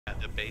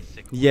The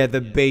basic. Yeah,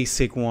 the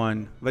basic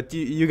one. But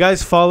you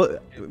guys follow.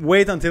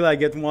 Wait until I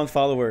get 1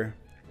 follower.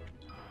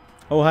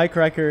 Oh, hi,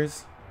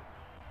 crackers.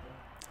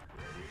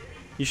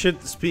 You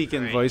should speak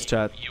in voice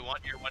chat. You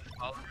want your 1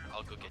 follower?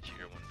 I'll go get you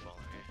your 1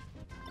 follower.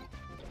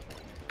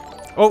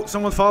 Oh,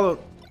 someone followed.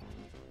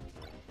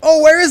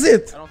 Oh, where is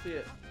it? I don't see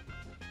it.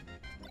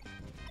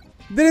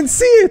 Didn't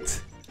see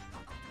it.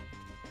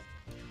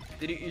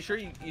 Did you sure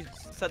you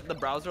set the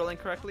browser link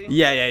correctly?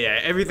 Yeah.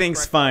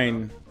 Everything's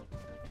fine.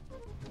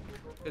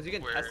 Because you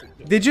can test it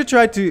too. Did you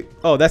try to?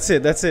 Oh, that's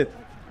it. That's it.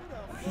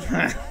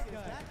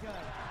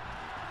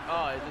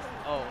 Oh, it just.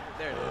 Oh,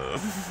 there it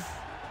is.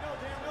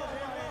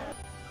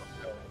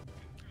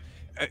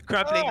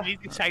 Crumpling, you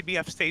need to side me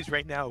upstage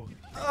right now.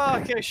 Oh,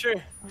 okay,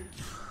 sure.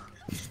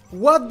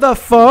 What the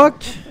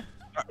fuck?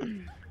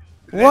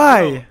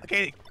 Why?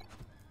 Okay.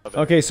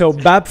 Okay, so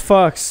Bab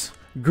Fox,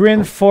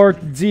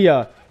 Grinfort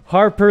Dia,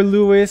 Harper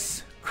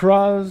Lewis,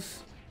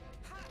 Cross.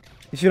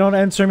 If you don't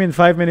answer me in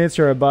 5 minutes,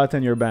 you're a bot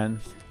and you're banned.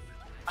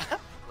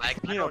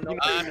 Like, Pino, ban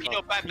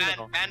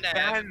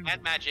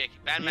magic.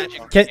 Ban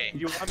magic.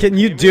 Can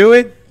you do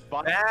it?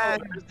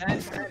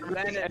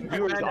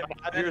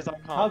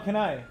 How can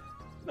I?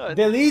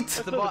 Delete?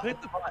 That's a bot.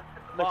 That's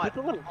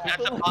a bot.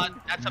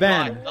 That's a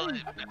Ban. bot.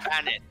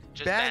 Ban it.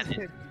 Just ban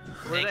it.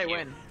 Where they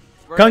win?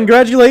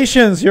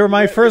 Congratulations, you're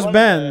my first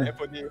ban.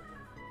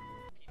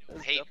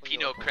 Hey,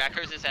 Pino,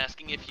 Crackers is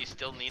asking if you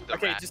still need the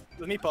Okay, rat. just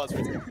let me pause for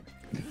a second.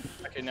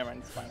 Okay, never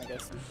mind. It's fine, I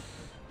guess.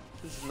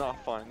 This is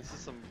not fun. This is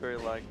some very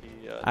laggy.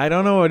 I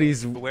don't know what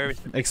he's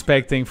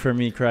expecting from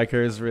me,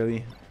 Crackers,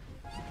 really.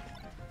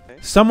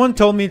 Someone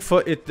told me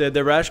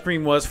the rash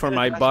cream was for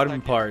my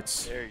bottom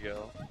parts. There you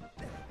go.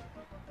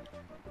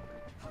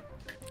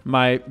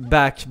 My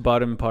back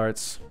bottom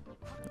parts.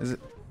 Is it?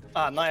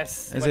 Ah,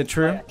 nice. Is it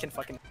true? I can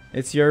fucking...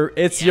 It's your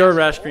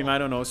rash cream. I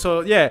don't know. So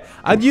yeah,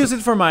 I'd use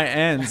it for my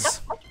ends.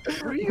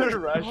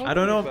 I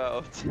don't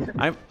know.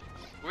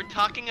 We're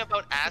talking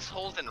about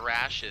assholes and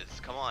rashes.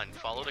 Come on,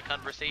 follow the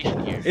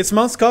conversation here. It's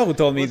Monskal who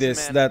told me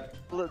this. Man, that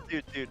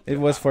dude, it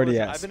was for the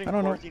I've ass. been in I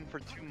don't know. quarantine for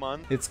 2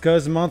 months. It's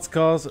cause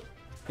Monskal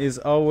is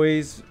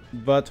always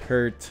butt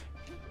hurt.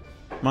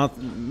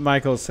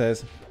 Michael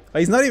says. Oh,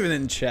 he's not even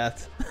in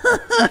chat.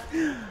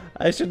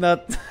 I should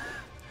not.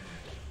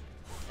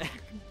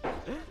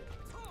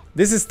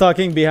 This is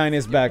talking behind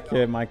his back,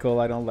 Michael.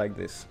 I don't like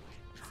this.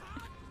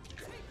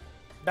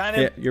 Ban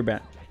him. Yeah, you're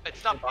banned.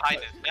 It's not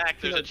behind his back.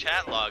 There's a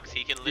chat log, so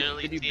he can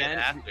literally see it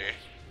after.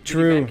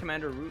 True.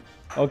 Commander Root?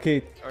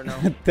 Okay. Or no?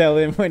 Tell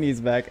him when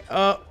he's back.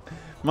 Oh,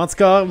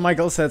 Monskal,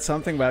 Michael said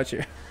something about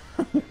you.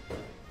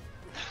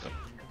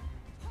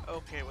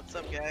 Okay, what's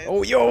up, guys?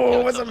 Oh,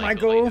 yo, what's up,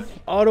 Michael?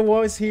 Ottawa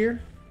is here.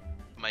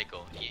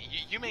 Michael,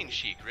 you main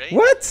Sheik, right?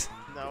 What?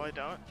 No, I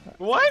don't.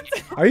 What?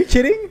 Are you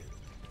kidding?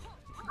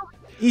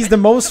 He's the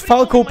most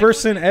Falco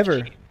person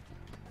ever.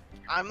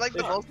 I'm like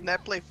the most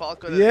netplay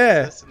Falco that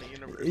Yeah. exists in the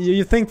universe.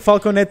 You think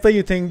Falco Netplay,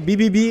 you think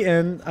BBB,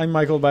 and I'm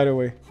Michael, by the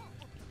way.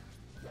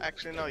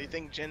 Actually, no, you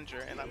think Ginger,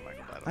 and I'm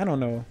Michael. I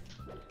don't know.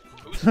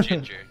 Who's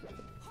Ginger?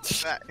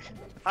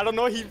 I don't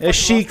know. He. A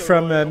Sheik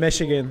from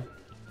Michigan.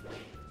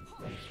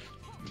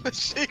 A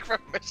Sheik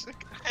from Michigan.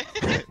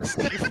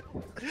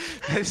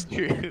 That's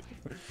true.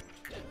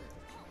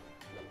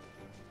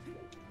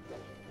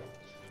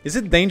 Is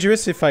it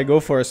dangerous if I go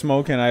for a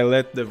smoke and I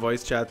let the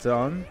voice chat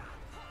on?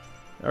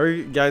 Are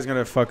you guys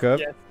gonna fuck up?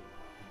 Yes.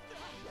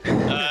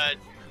 No,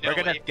 We're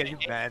gonna get you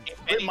banned.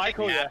 If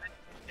Michael,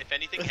 if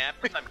anything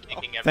happens, I'm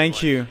kicking everyone.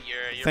 Thank you.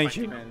 You're Thank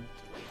fine. you, man.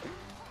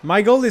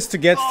 My goal is to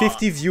get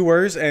 50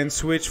 viewers and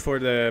switch for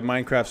the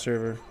Minecraft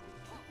server.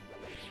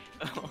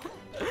 I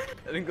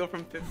didn't go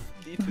from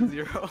 50 to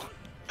 0.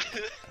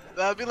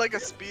 That'd be like a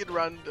speed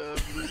run to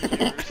lose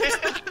viewers.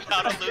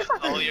 How to lose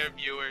all your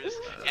viewers,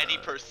 any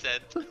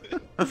percent.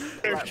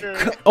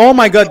 Oh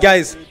my god,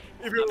 guys!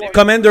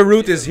 Commander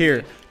Root is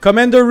here.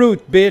 Commander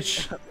Root,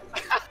 bitch.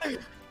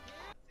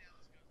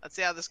 Let's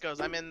see how this goes.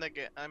 I'm in the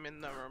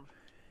room.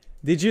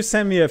 Did you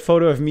send me a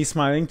photo of me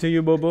smiling to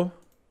you, Bobo?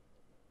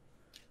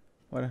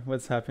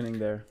 What's happening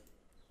there?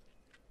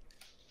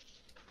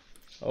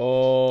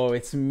 Oh,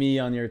 it's me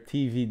on your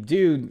TV.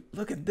 Dude,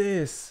 look at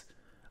this.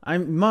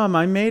 Mom,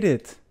 I made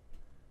it.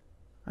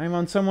 I'm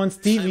on someone's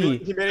TV.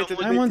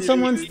 I'm on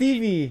someone's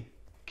TV.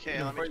 Okay,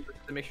 No, let me...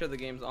 to make sure the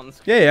game's on the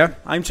screen. Yeah.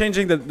 I'm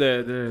changing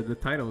the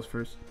titles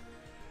first.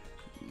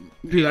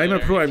 Dude, I'm a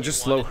pro. I'm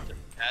just slow.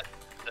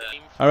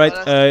 All right,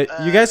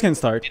 you guys can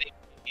start.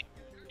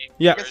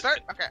 Yeah. You can start?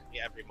 Okay.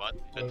 Every month,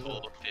 a total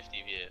of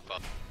 50 via.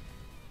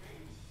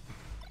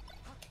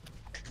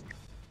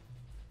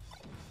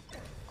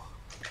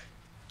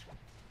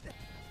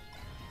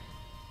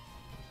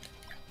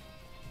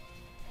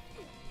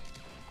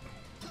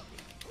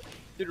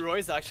 Dude,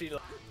 Roy's actually.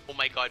 Oh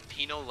my god,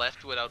 Pino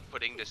left without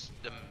putting the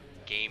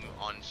game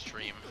on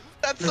stream.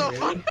 That's so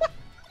fun.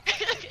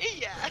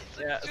 Yeah.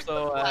 Yeah,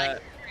 so,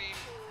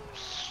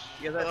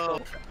 you guys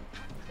have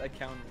that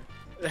counter.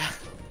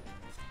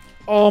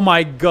 Oh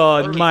my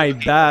god, my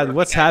bad.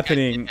 What's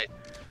happening?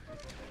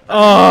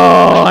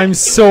 Oh, I'm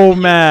so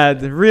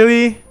mad.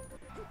 Really?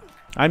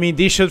 I mean,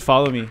 these should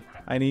follow me.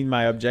 I need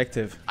my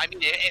objective. I mean,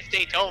 if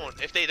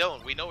they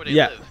don't, we know where they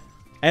Yeah. live.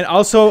 And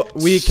also,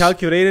 we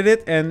calculated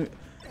it, and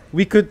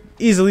we could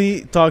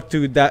easily talk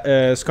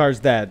to Scar's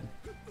dad.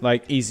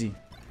 Like, easy.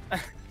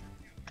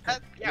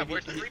 Yeah, we're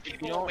 3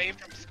 people away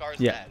from Scar's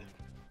Yeah. dad.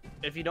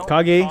 If you don't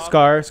Kage,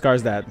 talk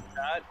Scar's dad.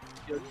 that,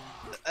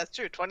 That's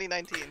true.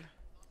 2019.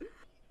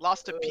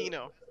 Lost to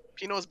Pino.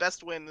 Pino's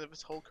best win of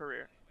his whole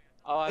career.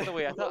 Oh, I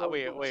thought.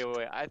 Wait.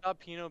 I thought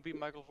Pino beat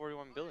Michael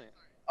 41 billion.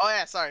 Oh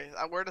yeah, sorry.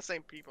 We're the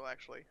same people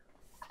actually.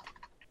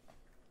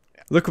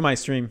 Look at my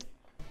stream.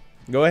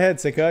 Go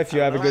ahead, Sika, if you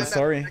have a good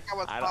story.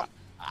 I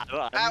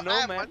don't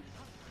know, man.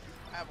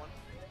 I have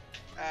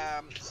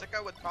one.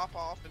 Sika would pop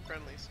off in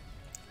friendlies.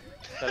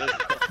 That is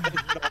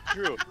not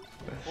true.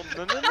 Well,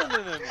 no.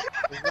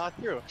 It's not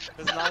true.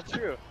 It's not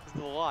true. It's a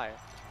lie.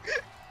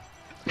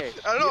 Okay.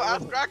 I don't know.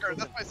 Ask Cracker.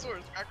 That's my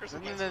source. Cracker's No.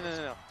 my source.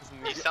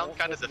 Listen, You sound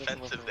kind of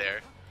defensive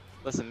there.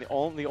 Listen, the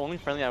only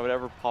friendly I would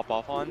ever pop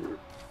off on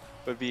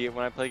would be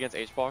when I play against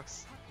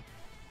H-Box.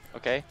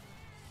 Okay?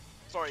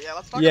 Sorry, yeah.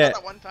 Let's talk about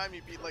that one time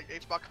you beat like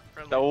H-Box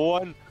friendly. The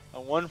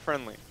one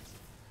friendly.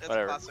 It's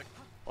whatever. a classic.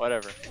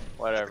 Whatever. It's a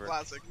Whatever.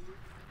 classic.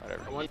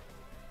 Whatever.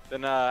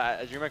 Then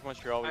at DreamHack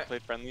Montreal we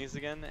played friendlies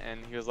again,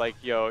 and he was like,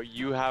 "Yo,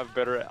 you have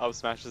better up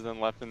smashes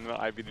than left in the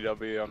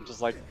IBDW." I'm just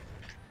like,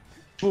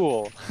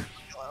 fool.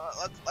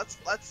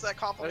 Let's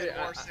compliment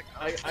more.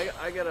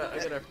 I got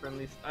a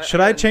friendly.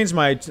 Should I change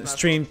my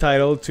stream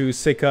title to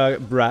Sika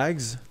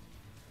Brags?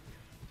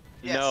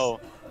 Yes. No.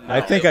 I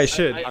think I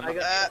should.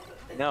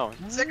 No.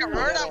 Sika,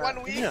 remember that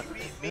one week?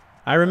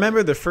 I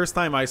remember the first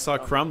time I saw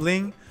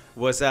Crumbling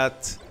was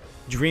at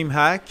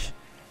DreamHack,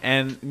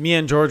 and me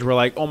and George were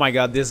like, "Oh my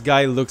god, this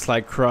guy looks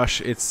like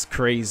Crush. It's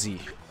crazy."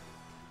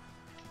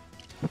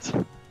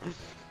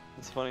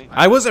 It's funny.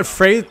 I was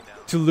afraid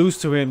to lose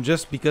to him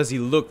just because he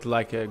looked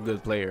like a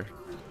good player.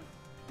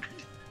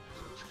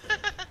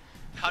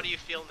 How do you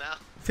feel now?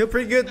 Feel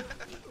pretty good.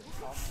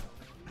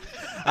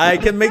 I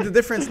can make the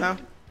difference now.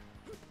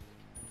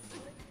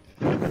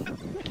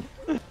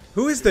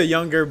 Who is the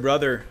younger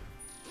brother?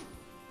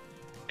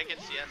 I can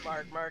see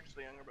it. Mark's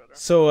the younger brother.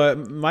 So,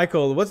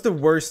 Michael, what's the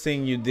worst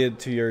thing you did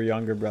to your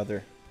younger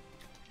brother?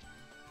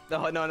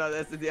 No,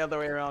 that's the other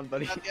way around,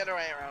 buddy. Not the other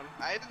way around.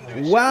 I didn't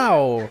do shit.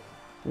 Wow.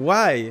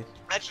 Why?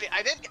 Actually,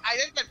 I did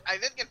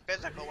get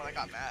physical when I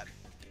got mad,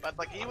 but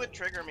like he would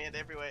trigger me in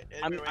every way.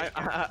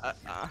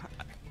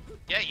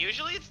 Yeah,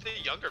 usually it's the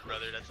younger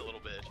brother that's a little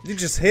bit. You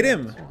just hit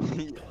him.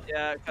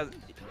 Yeah, cause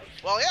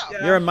Well,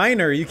 yeah. You're a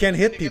minor. You can't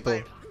hit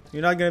people.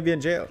 You're not gonna be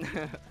in jail.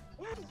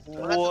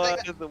 What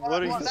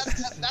are you?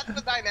 That's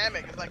the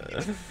dynamic. It's like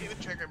he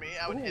would trigger me,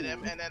 I would hit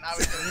him, and then I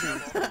would get in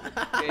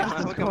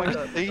trouble. look at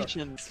my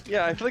station.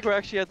 Yeah, I feel like we're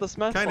actually at the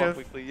Smash Kind Ball of.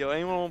 quickly. Yo,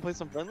 anyone want to play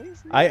some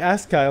friendlies? I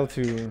asked Kyle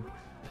to.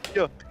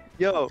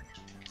 Yo,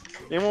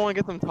 anyone want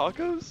to get some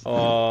tacos?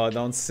 Oh,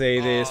 don't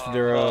say this,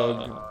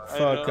 bro.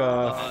 Fuck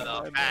off.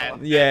 Oh, no, man.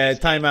 Yeah, This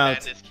kid, man,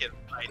 timeout. this kid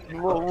right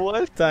now.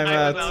 What? Time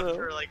I was out. out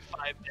for like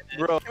 5 minutes.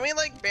 Bro, Can we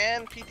like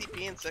ban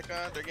PTP and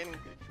Sika? They're getting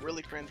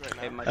really cringe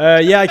right now.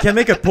 Yeah, I can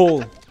make a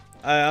poll.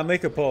 I'll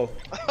make a poll.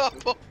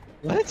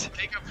 what?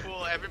 Make a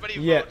pool. Everybody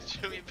Yeah. vote.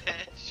 Should we ban?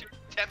 Should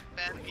temp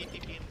ban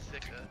PTP and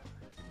Sika?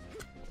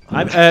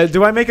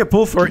 Do I make a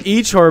poll for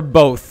each or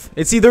both?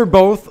 It's either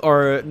both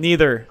or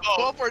neither.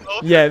 Both or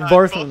Yeah, none.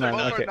 both or none.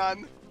 Both Okay. or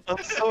none.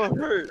 I'm so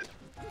hurt.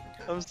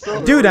 I'm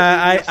so Dude,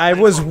 hurt. I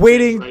was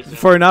waiting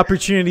for an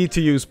opportunity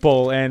to use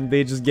poll, and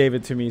they just gave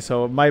it to me.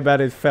 So my bad,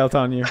 it felt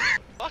on you.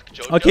 Fuck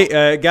Jojo.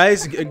 Okay,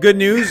 guys, good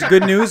news.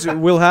 Good news.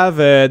 We'll have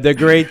the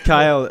great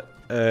Kyle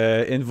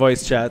in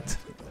voice chat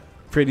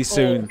pretty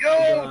soon.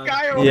 Yo,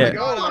 Kyle! Yeah.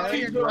 Go, I wanna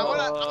heal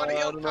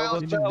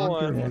Kyle's that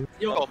one.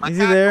 Yo, Is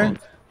he there?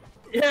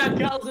 yeah,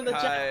 Kyle's in the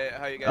chat.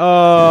 How you guys?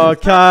 Oh,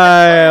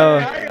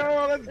 Kyle.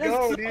 Kyle, let's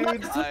go,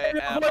 dude. I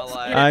am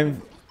alive.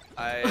 I'm.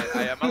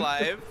 I am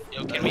alive.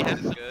 Yo, can we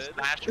have Good.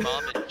 Smash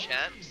Mom in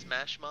chat?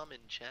 Smash Mom in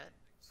chat?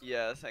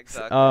 Yes,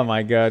 exactly. Oh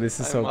my God, this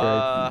is so great.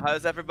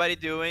 How's everybody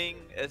doing?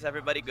 Is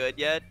everybody good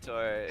yet?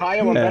 Or Kyle,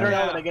 I'm Yeah. better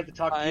now that I get to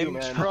talk to you, I'm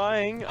man.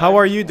 trying. How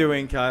are you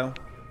doing, Kyle?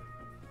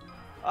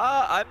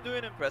 I'm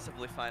doing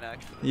impressively fine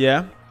actually.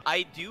 Yeah.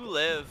 I do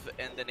live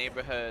in the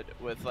neighborhood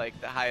with like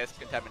the highest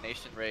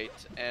contamination rate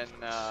in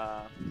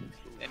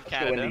Let's go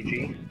Canada.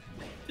 NDG.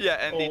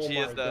 Yeah, Oh NDG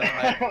my is the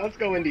God. Let's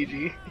go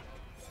NDG.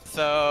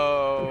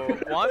 So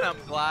one,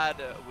 I'm glad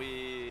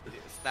we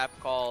snap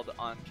called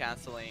on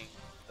canceling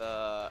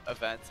the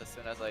events as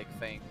soon as like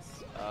things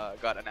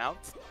got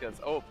announced, because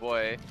oh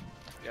boy,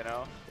 you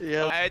know.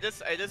 Yeah. I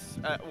just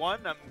one,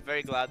 I'm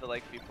very glad that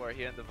like people are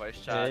here in the voice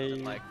chat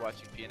and like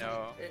watching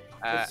Pino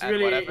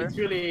and whatever.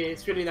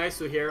 It's really nice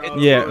to hear.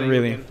 Yeah,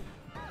 really.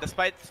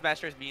 Despite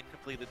Smashers being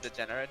completely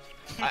degenerate,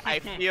 I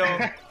feel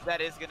that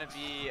is gonna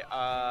be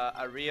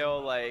a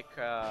real like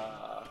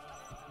how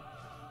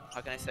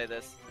can I say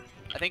this?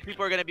 I think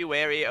people are gonna be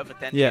wary of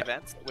attending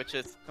events, which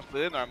is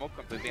completely normal,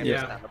 completely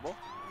understandable.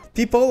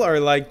 People are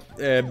like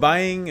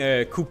buying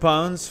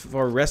coupons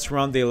for a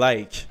restaurant they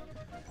like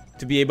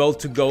to be able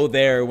to go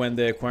there when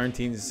the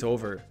quarantine is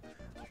over.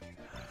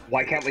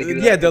 Why can't we do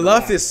that? Yeah, the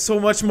loft is so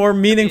much more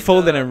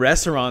meaningful than a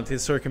restaurant.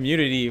 It's our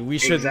community. We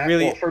should Exactly.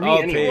 really Well, for me,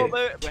 all anyway.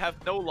 pay. We have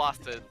no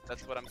losses.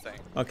 That's what I'm saying.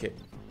 Okay.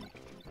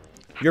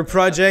 Your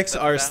projects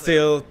That's are exactly-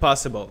 still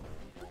possible.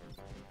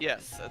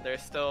 Yes, they're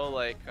still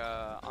like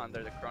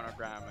under the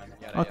chronogram and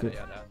yada Okay.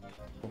 yada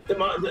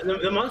yada.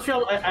 The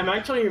Montreal, I'm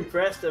actually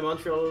impressed. The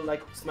Montreal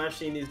like Smash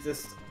scene is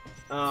just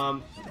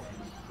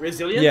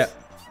resilient. Yeah.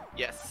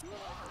 Yes.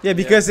 Yeah,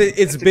 because it's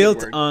That's a good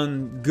built word.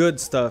 on good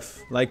stuff,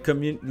 like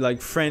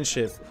like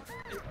friendship.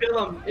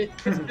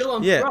 It's still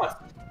on Yeah. trust.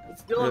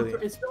 Really.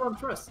 It's still on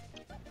trust.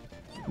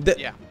 The-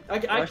 Yeah.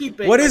 I keep.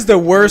 What is the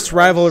worst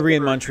rivalry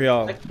in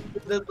Montreal? Like,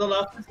 the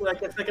left is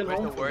like a second Where's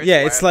the home. worst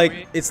Yeah, it's like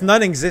rivalry? it's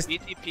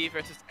non-existent. BTP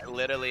versus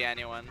literally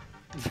anyone.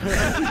 it's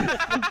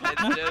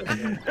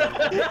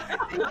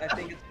I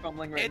think it's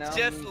crumbling right now. just,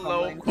 it's just Medium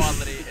low crumbling.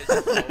 quality. It's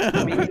just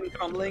low. Medium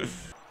crumbling.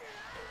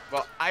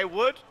 Well, I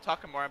would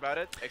talk more about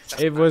it.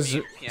 Except It I'm was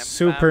 8 PM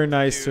super spam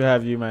nice to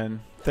have you,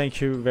 man.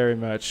 Thank you very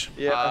much.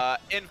 Yeah.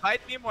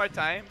 Invite me more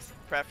times,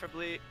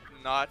 preferably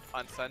not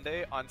on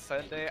Sunday. On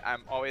Sunday,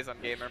 I'm always on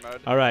gamer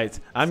mode. All right,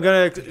 I'm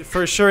gonna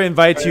for sure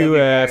invite you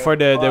for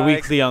the Bye,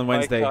 weekly on bye,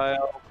 Wednesday.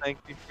 Kyle. Thank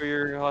you for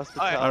your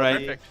hospitality. All right.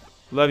 Perfect.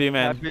 Love you,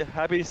 man.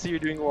 Happy to see you're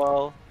doing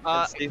well.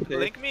 and stay safe.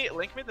 Link me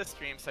the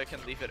stream so I can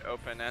leave it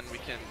open and we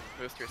can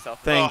boost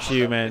yourself. Thank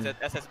you, Is man. it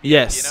SSB,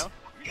 Yes. You know?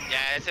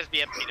 Yeah, it says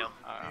BM Pino.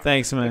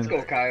 Thanks, Let's man.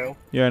 go, Kyle.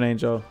 You're an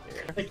angel.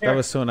 Take That care.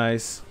 was so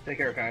nice. Take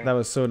care, Kyle. That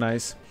was so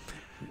nice.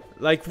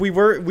 Like we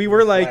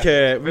were like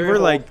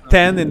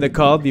 10 in the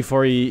call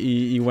before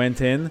he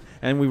went in,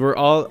 and we were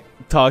all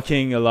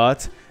talking a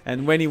lot.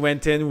 And when he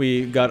went in,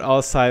 we got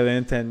all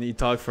silent, and he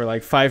talked for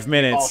like 5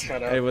 minutes. All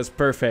shut up. It was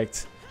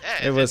perfect.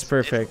 Yeah, It was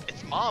perfect.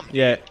 It's mom.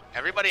 Yeah.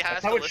 Everybody has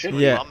That's to how it listen should to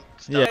be. mom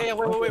Yeah. stuff.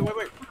 Hey,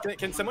 wait.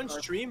 Can someone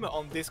stream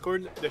on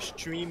Discord the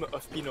stream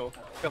of Pino?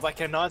 Because I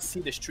cannot see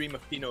the stream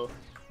of Pino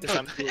because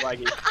I'm too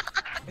laggy.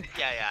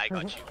 Yeah, I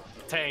got you.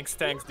 Thanks,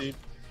 dude.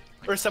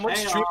 Or someone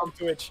Hey, stream on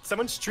Twitch.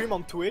 Someone stream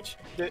on Twitch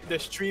the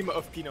stream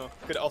of Pino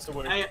could also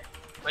work. Hey,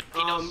 But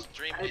Pino's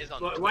stream is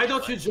on why Twitch,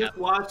 don't you but just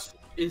watch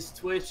his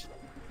Twitch?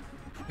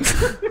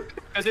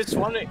 Because it's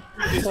funny.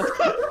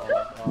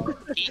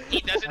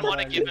 he doesn't want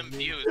to give him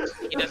views.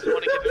 He doesn't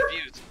want to give him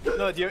views.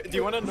 No, do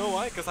you want to know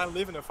why? Because I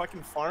live in a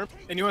fucking farm.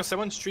 And you want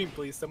someone stream,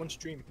 please. Someone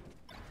stream.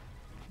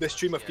 The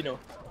stream of Pino.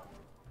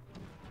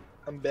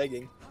 I'm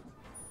begging.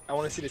 I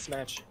want to see this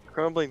match.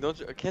 Crumbling,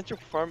 can't your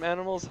farm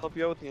animals help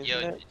you out with the Yo,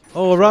 internet?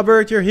 Oh,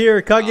 Robert, you're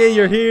here. Kage,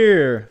 you're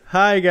here.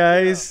 Hi,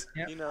 guys.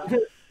 You know.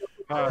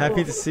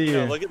 Happy to see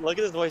you. Look at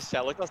his voice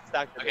chat. Look how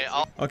stacked it okay, is.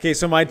 Okay,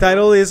 so my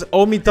title is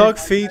Omitalk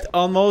feat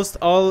almost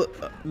all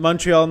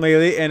Montreal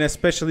Melee and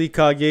especially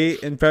Kage,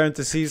 in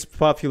parentheses,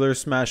 popular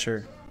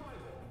smasher.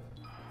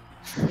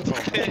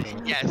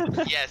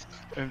 yes.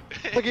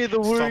 Okay, the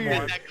warrior.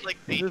 Get that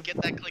clickbait.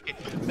 Get that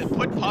clickbait.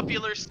 Put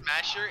popular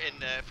smasher in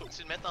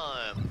Futsumet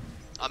on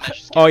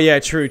Mesh. Oh yeah,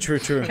 true.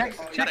 Gotta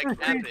cap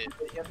it.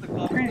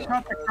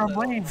 Screenshot the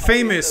crumbling.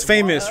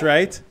 Famous,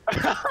 right?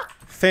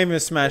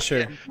 Famous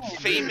smasher.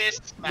 Famous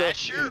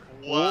smasher?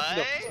 What?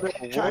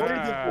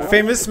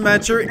 Famous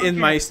smasher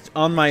in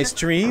on my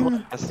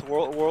stream. That's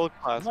world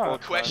class.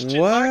 World class. Question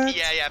What? mark?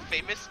 Yeah,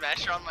 famous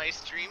smasher on my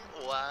stream?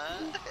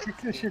 What?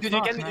 Dude,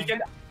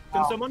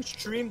 can someone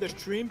stream the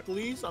stream,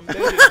 please? I'm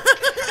begging.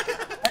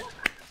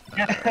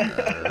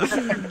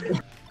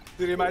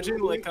 Dude, imagine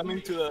like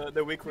coming to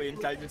the weekly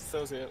and Kai just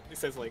says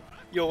like,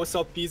 "Yo, what's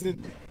up,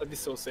 peasant?" That'd be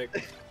so sick.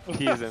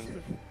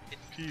 Peasant.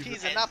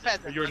 He's not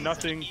peasant. You're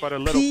nothing but a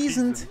little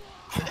Peasant.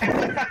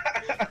 I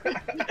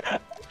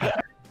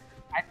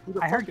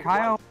heard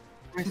Kyle.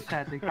 Voice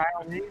chat. Did Kyle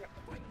leave?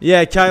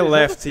 Yeah, Kyle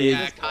left. He,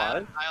 Yeah, Kyle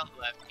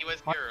left. He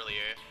was here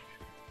earlier.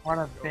 What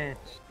a bitch.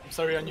 I'm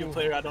sorry, a new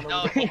player. I don't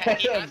know. No, he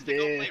has to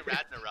go play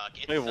Ragnarok.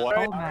 It's Wait, what?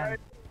 Oh man.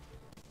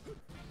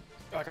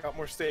 I got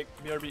more steak.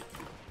 BRB.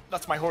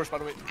 That's my horse, by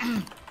the way.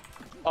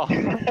 Oh.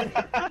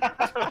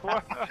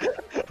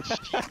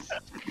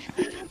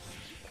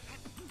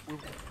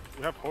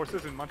 We have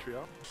horses in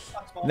Montreal.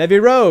 Navy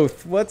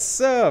Roth,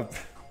 what's up?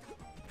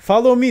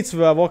 Follow me, tu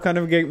vas avoir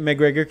Conor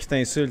McGregor qui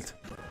t'insulte.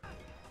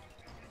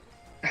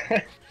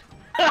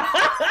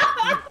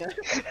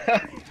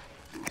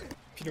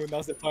 Pino,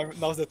 now's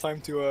the time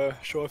to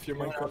show off your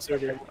Minecraft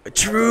server.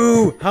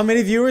 True. How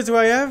many viewers do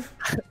I have?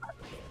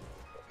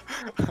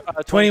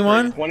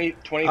 21? 20.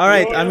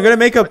 Alright, I'm gonna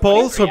make a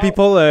poll so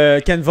people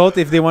can vote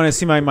if they want to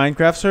see my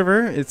Minecraft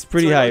server. It's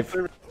pretty hype.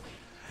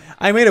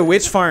 I made a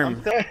witch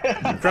farm.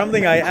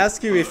 Crumbling, I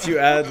asked you if you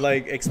had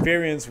like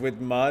experience with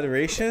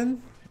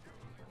moderation.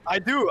 I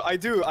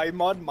do. I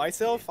mod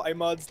myself. I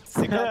mod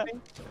Signal.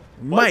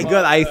 My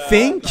god, I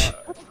think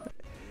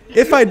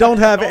if I don't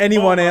have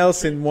anyone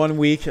else in 1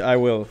 week, I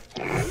will.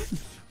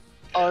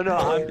 Oh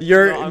no,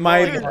 You're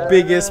my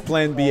biggest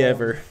plan B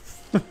ever.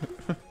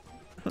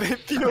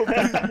 Pino,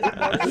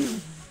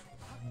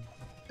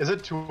 Is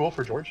it too old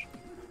for George?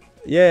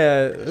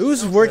 Yeah,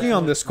 who's working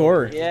on the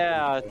score?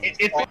 Yeah.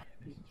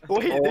 wait,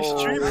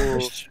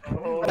 the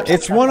stream.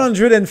 It's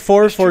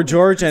 104 for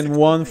George and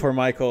 1 for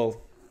Michael.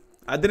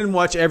 I didn't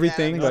watch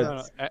everything,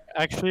 Yeah, but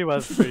Actually, it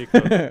was pretty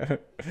close.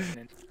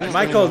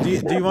 Michael, do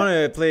you want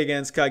to play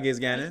against Kage's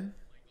Ganon?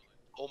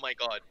 Oh my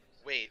god.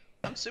 Wait.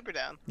 I'm super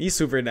down. He's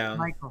super down.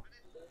 Michael.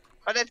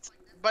 But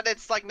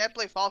it's like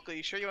Netplay Falco.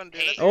 You sure you want to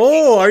do this?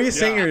 Oh, are you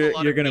saying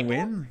Yeah. you're gonna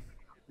win?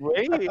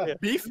 Wait.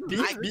 Beef.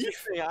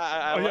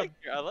 I like.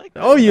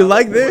 Oh, you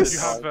like You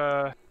this?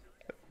 have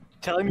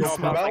Telling me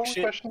smell like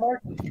shit. Question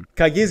mark?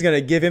 Kage's gonna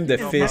give him the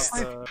fist.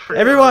 uh,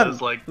 Everyone,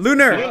 Like,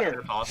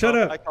 Lunar, shut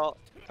Hi, up. call.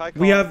 Hi,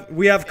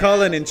 We have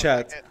Colin in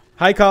chat.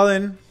 Hi,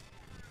 Colin.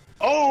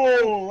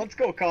 oh, let's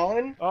go,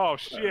 Colin. oh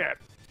shit.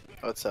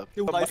 What's up?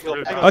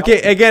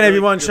 Okay, again,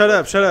 everyone, shut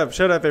up,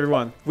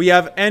 everyone. We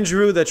have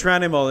Andrew the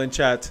Tranimal in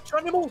chat.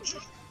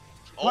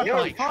 Oh Yo,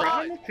 my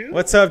Colin god. too?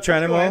 What's up, Let's go,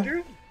 Tranimal?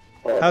 Andrew.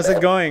 How's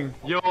it going?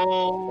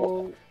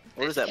 Yo.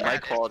 What is that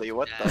mic quality?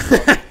 What the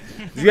fuck?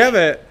 Do you have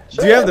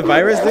the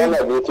virus, dude?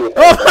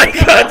 Oh my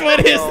god,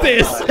 what is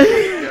this?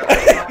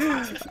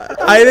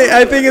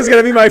 I think it's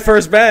gonna be my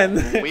first ban.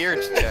 Weird.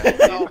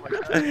 Oh my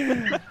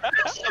god.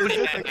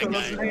 Somebody ban that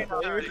guy.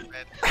 Somebody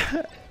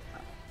ban.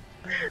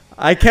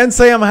 I can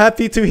say I'm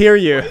happy to hear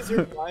you.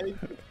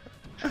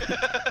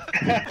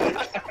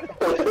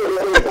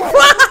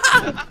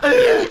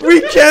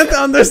 We can't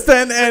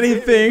understand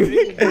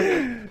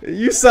anything.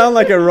 You sound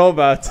like a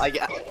robot. I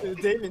give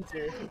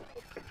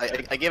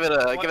it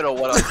a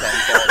 1 out of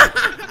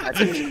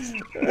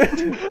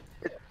 10.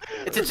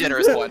 It's a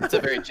generous one. It's a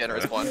very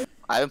generous one.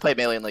 I haven't played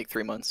Melee in like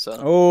 3 months, so.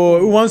 Oh,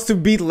 who wants to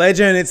beat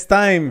Legend? It's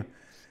time.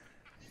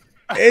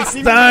 It's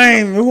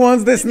time. Who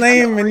wants this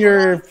name in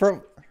your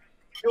pro?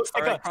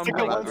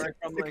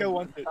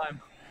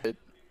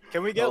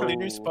 Can we get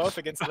Lunar Spuff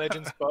against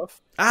Legends Spuff?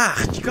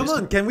 Ah, come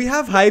on. Can we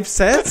have hype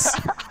sets?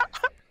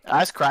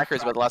 I asked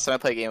Crackers about the last time I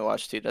played Game &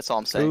 Watch, dude. That's all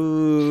I'm saying.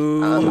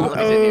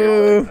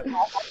 Ooh.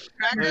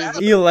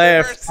 He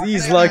left.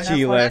 He's lucky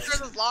he left.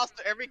 Crackers has lost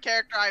to every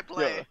character I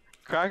play. Yeah.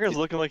 Cracker's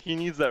looking like he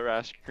needs that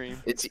rash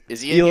cream. Is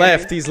he? He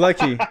left. He's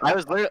lucky. I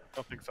was literally. I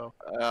don't think so.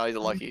 Oh, he's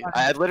lucky.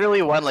 I had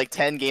literally won like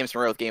 10 games in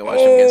a row with Game &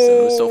 Watch against him.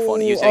 It was so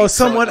funny. He was Oh, so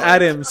someone annoying.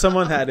 had him.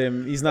 Someone had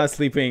him. He's not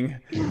sleeping.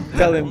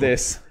 Tell him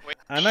this.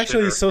 I'm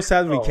actually so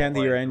sad we can't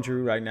hear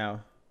Andrew right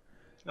now.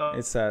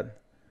 It's sad.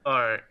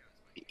 Alright.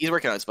 He's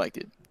working on his spike,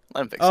 dude.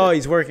 Let him fix Oh, it.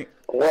 he's working.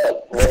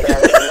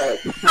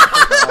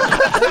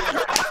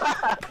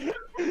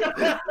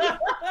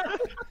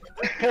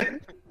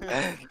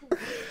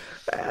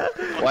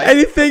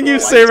 Anything you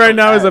say right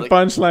now is a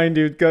punchline,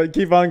 dude.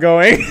 Keep on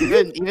going.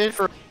 Even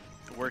for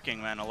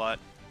working, man, a lot.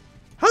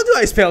 How do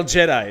I spell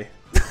Jedi?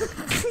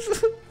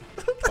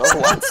 oh,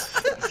 what?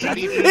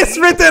 It's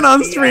written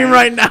on stream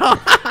right now.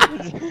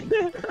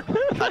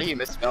 How do you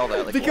misspell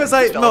that? Like, Because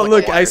you spell no, like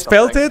look, Y I or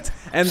spelled something? it,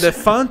 and the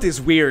font is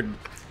weird,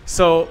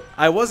 so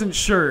I wasn't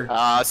sure.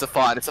 It's a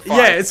font. It's a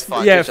font. Yeah, it's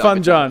fun. yeah, Good job, Fun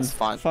good job. John. It's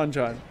fun. Fun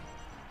John.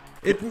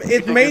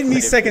 It made me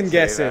second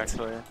guess it.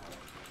 Oh,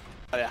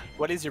 yeah.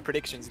 What is your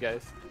predictions,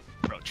 guys?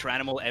 Bro,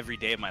 Tranimal every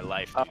day of my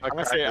life. I'm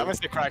gonna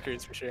say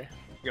Crackers for sure.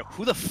 Yo,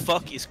 who the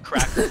fuck is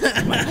Cracker?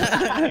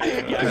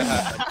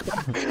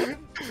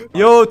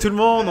 Yo, tout le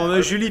monde, on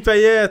a Julie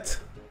Payette.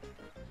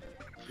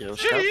 Yo,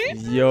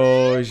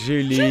 Yo,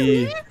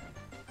 Julie.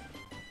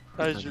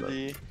 Hi,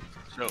 Julie.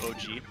 So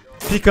OG.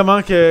 Puis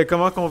comment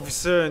qu'on vit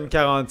ça, une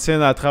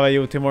quarantaine à travailler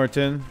au Tim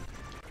Hortons?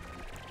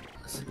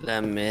 C'est de la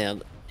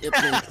merde. Il y a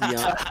plein de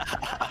clients.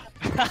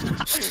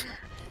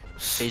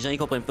 Les gens ils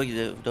comprennent pas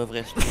qu'ils doivent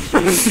rester.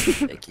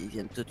 Fait qu'ils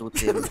viennent tout au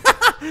Tim.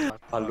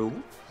 Allô?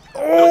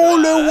 Oh,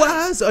 le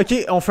Waz! Ok,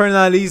 on fait une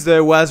analyse de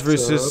Waz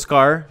versus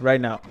Scar right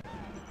now.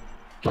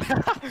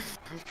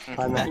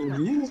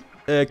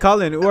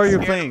 Colin, who are you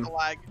playing?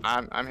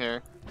 I'm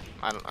here.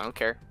 I don't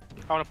care.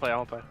 I wanna play.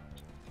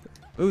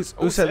 Who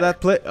said that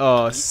play?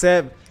 Oh,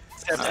 Seb.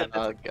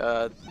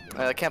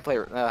 I can't play.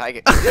 I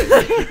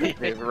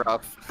get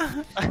rough.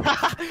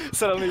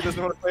 Suddenly he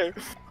doesn't want to play.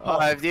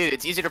 Dude,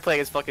 it's easier to play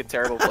against fucking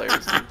terrible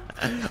players.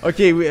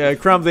 Okay,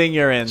 Crumbling,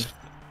 you're in.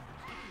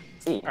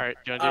 Alright,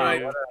 you wanna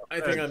Alright, do I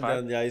think I'm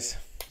done, guys.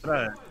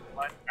 one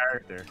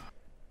character.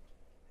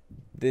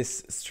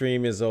 This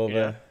stream is over.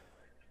 Yeah.